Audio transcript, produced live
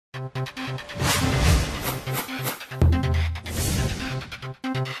Hey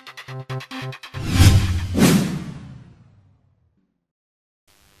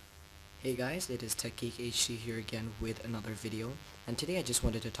guys, it is TekGeekHD here again with another video, and today I just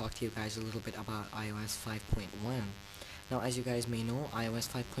wanted to talk to you guys a little bit about iOS 5.1. Now, as you guys may know, iOS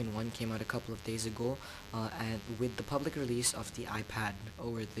 5.1 came out a couple of days ago, and with the public release of the iPad,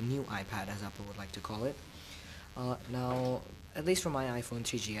 or the new iPad as Apple would like to call it. Now, at least for my iPhone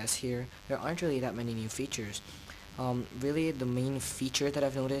 3GS here, there aren't really that many new features. Really, the main feature that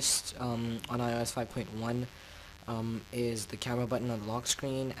I've noticed on iOS 5.1 is the camera button on the lock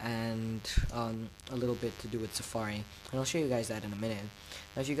screen, and a little bit to do with Safari, and I'll show you guys that in a minute.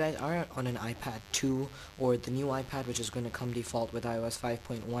 Now, if you guys are on an iPad 2 or the new iPad, which is going to come default with iOS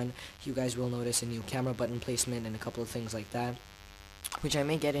 5.1, you guys will notice a new camera button placement and a couple of things like that, which I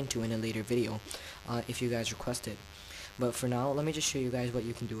may get into in a later video if you guys request it. But for now, let me just show you guys what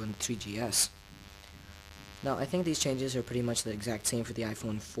you can do on the 3GS. Now, I think these changes are pretty much the exact same for the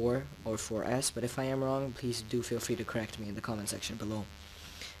iPhone 4 or 4S, but if I am wrong, please do feel free to correct me in the comment section below.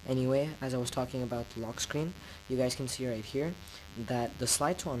 Anyway, as I was talking about the lock screen, you guys can see right here that the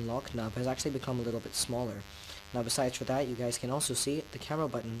slide to unlock knob has actually become a little bit smaller. Now, besides for that, you guys can also see the camera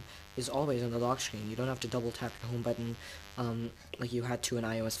button is always on the lock screen. You don't have to double tap your home button like you had to in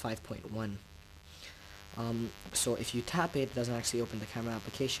iOS 5.1. So if you tap it, it doesn't actually open the camera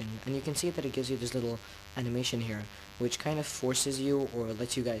application, and you can see that it gives you this little animation here, which kind of forces you or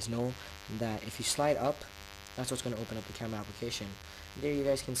lets you guys know that if you slide up, that's what's going to open up the camera application. There you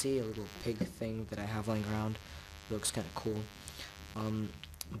guys can see a little pig thing that I have lying around. Looks kind of cool.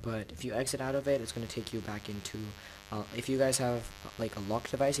 But if you exit out of it, it's going to take you back into, if you guys have like a lock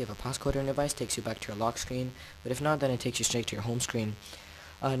device, you have a passcode on your device, takes you back to your lock screen, but if not, then it takes you straight to your home screen.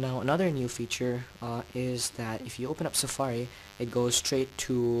 Now, another new feature is that if you open up Safari, it goes straight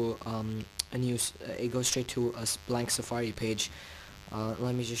to a blank Safari page.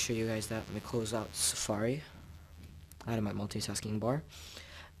 Let me just show you guys that. Let me close out Safari out of my multitasking bar.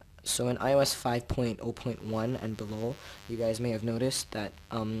 So in iOS 5.0.1 and below, you guys may have noticed that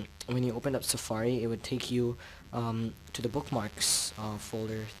when you opened up Safari, it would take you to the bookmarks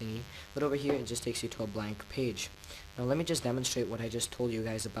folder thingy, but over here it just takes you to a blank page. Now let me just demonstrate what I just told you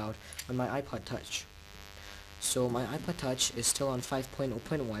guys about on my iPod Touch. So my iPod Touch is still on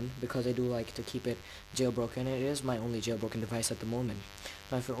 5.0.1 because I do like to keep it jailbroken, and it is my only jailbroken device at the moment.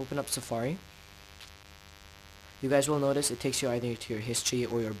 Now if you open up Safari, you guys will notice it takes you either to your history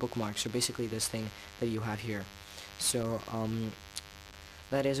or your bookmarks, or basically this thing that you have here. So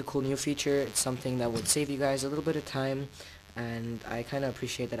that is a cool new feature. It's something that would save you guys a little bit of time, and I kind of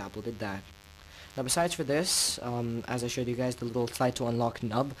appreciate that Apple did that. Now, besides for this, as I showed you guys, the little slide to unlock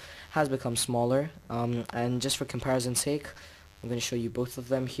nub has become smaller, and just for comparison's sake, I'm going to show you both of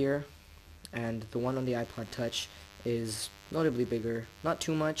them here, and the one on the iPod Touch is notably bigger. Not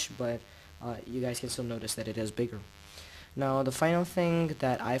too much, but you guys can still notice that it is bigger. Now, the final thing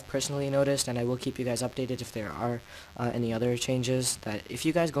that I've personally noticed, and I will keep you guys updated if there are any other changes, that if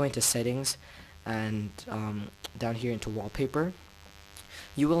you guys go into settings and down here into wallpaper,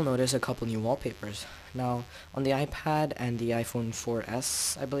 you will notice a couple new wallpapers. Now, on the iPad and the iPhone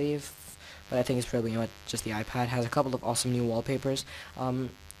 4S, I believe, but I think it's probably not just the iPad, has a couple of awesome new wallpapers,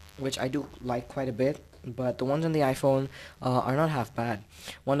 which I do like quite a bit, but the ones on the iPhone are not half bad.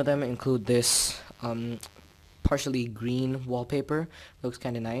 One of them include this partially green wallpaper. Looks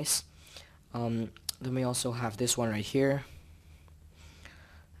kind of nice. Then we also have this one right here,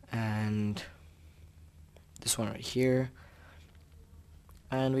 and this one right here,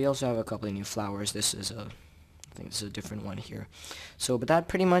 and we also have a couple of new flowers. This is I think this is a different one here. So, but that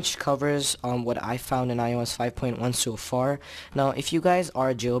pretty much covers what I found in iOS 5.1 so far. Now, if you guys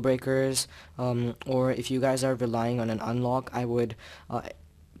are jailbreakers, or if you guys are relying on an unlock, I would,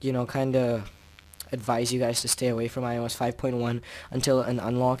 kind of advise you guys to stay away from iOS 5.1 until an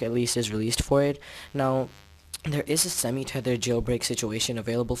unlock at least is released for it. Now, there is a semi-tethered jailbreak situation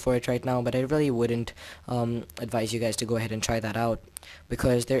available for it right now, but I really wouldn't advise you guys to go ahead and try that out,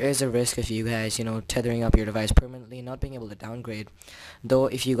 because there is a risk of you guys, tethering up your device permanently and not being able to downgrade. Though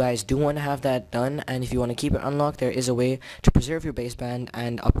if you guys do want to have that done, and if you want to keep it unlocked, there is a way to preserve your baseband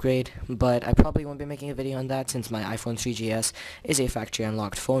and upgrade, but I probably won't be making a video on that since my iPhone 3GS is a factory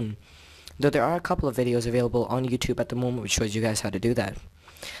unlocked phone. Though there are a couple of videos available on YouTube at the moment which shows you guys how to do that.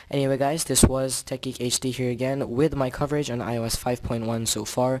 Anyway guys, this was TekGeekHD here again with my coverage on iOS 5.1 so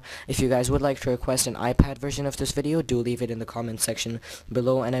far. If you guys would like to request an iPad version of this video, do leave it in the comment section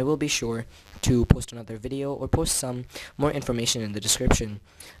below, and I will be sure to post another video or post some more information in the description.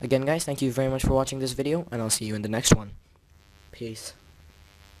 Again guys, thank you very much for watching this video, and I'll see you in the next one. Peace.